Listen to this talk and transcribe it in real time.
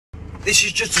this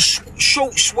is just a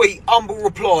short, sweet, humble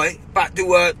reply back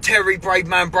to Terry Brave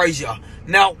Man Brazier.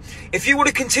 Now, if you want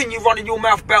to continue running your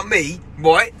mouth about me,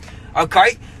 right,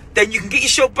 okay, then you can get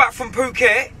yourself back from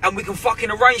Phuket and we can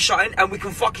fucking arrange something and we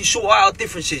can fucking sort out our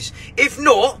differences. If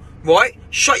not, right,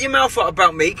 shut your mouth up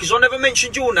about me, because I never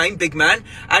mentioned your name, big man,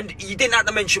 and you didn't have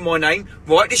to mention my name,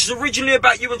 right? This is originally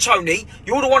about you and Tony.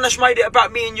 You're the one that's made it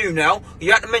about me and you now.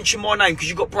 You had to mention my name because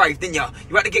you got brave, didn't you?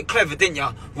 You had to get clever, didn't you?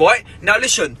 Right? Now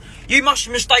listen, you must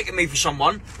have mistaken me for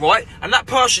someone, right? And that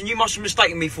person you must have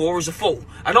mistaken me for is a fool.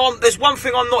 And there's one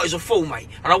thing I'm not, is a fool, mate.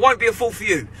 And I won't be a fool for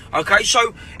you, okay?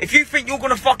 So, if you think you're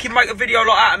going to fucking make a video like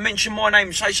that and mention my name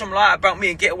and say something like that about me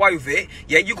and get away with it,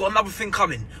 yeah, you got another thing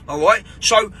coming, alright?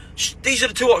 So, these are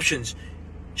the two options.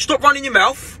 Stop running your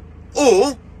mouth,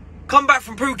 or come back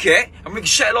from Phuket and we can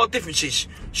settle our differences.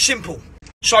 Simple.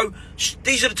 So,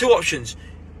 these are the two options.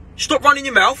 Stop running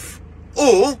your mouth,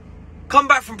 or come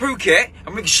back from Phuket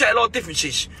and we can settle our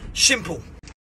differences. Simple.